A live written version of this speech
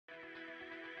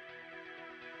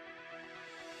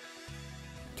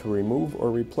To remove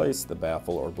or replace the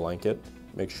baffle or blanket,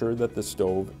 make sure that the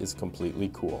stove is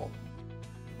completely cool.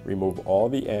 Remove all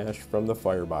the ash from the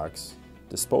firebox,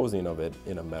 disposing of it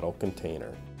in a metal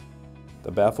container.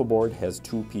 The baffle board has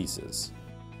two pieces.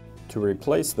 To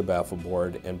replace the baffle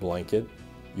board and blanket,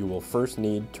 you will first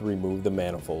need to remove the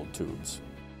manifold tubes.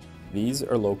 These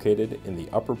are located in the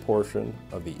upper portion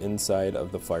of the inside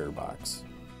of the firebox.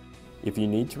 If you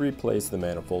need to replace the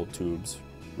manifold tubes,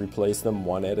 replace them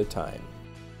one at a time.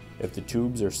 If the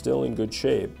tubes are still in good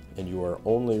shape and you are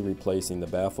only replacing the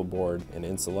baffle board and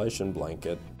insulation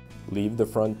blanket, leave the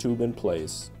front tube in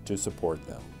place to support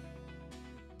them.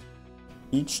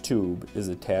 Each tube is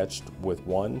attached with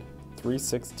one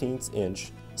 3/16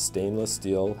 inch stainless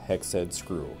steel hex head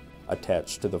screw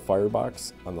attached to the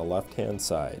firebox on the left-hand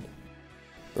side.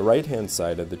 The right-hand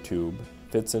side of the tube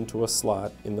fits into a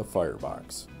slot in the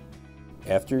firebox.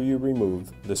 After you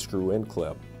remove the screw and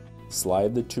clip,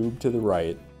 slide the tube to the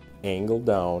right, angle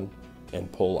down,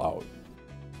 and pull out.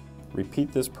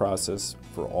 Repeat this process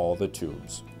for all the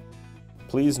tubes.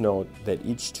 Please note that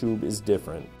each tube is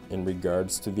different in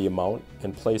regards to the amount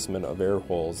and placement of air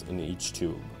holes in each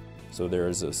tube, so there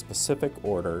is a specific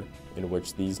order in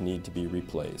which these need to be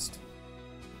replaced.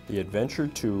 The Adventure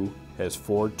 2 has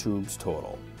 4 tubes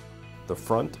total. The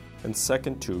front and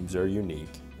second tubes are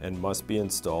unique and must be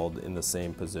installed in the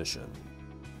same position.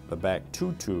 The back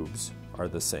 2 tubes are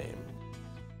the same.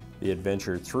 The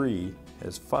Adventure 3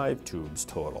 has 5 tubes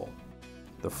total.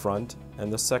 The front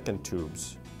and the second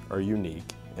tubes are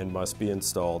unique and must be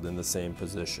installed in the same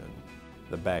position.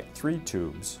 The back 3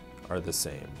 tubes are the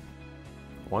same.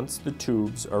 Once the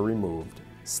tubes are removed,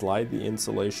 slide the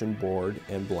insulation board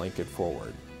and blanket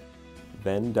forward,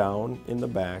 then down in the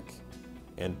back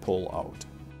and pull out.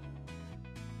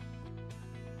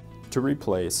 To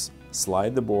replace,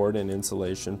 slide the board and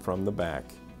insulation from the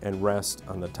back and rest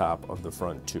on the top of the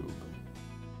front tube.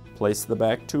 Place the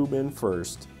back tube in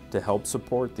first to help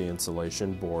support the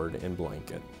insulation board and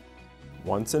blanket.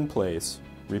 Once in place,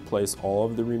 replace all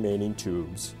of the remaining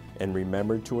tubes and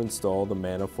remember to install the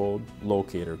manifold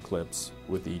locator clips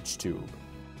with each tube.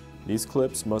 These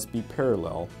clips must be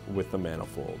parallel with the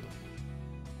manifold.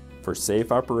 For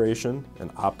safe operation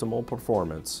and optimal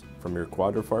performance from your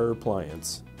Quadra-Fire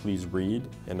appliance, please read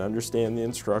and understand the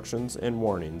instructions and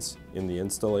warnings in the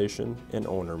installation and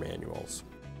owner manuals.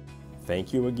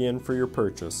 Thank you again for your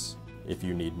purchase. If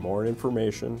you need more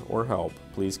information or help,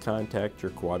 please contact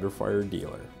your Quadra-Fire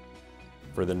dealer.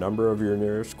 For the number of your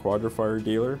nearest Quadra-Fire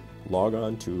dealer, log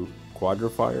on to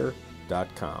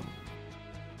quadrafire.com.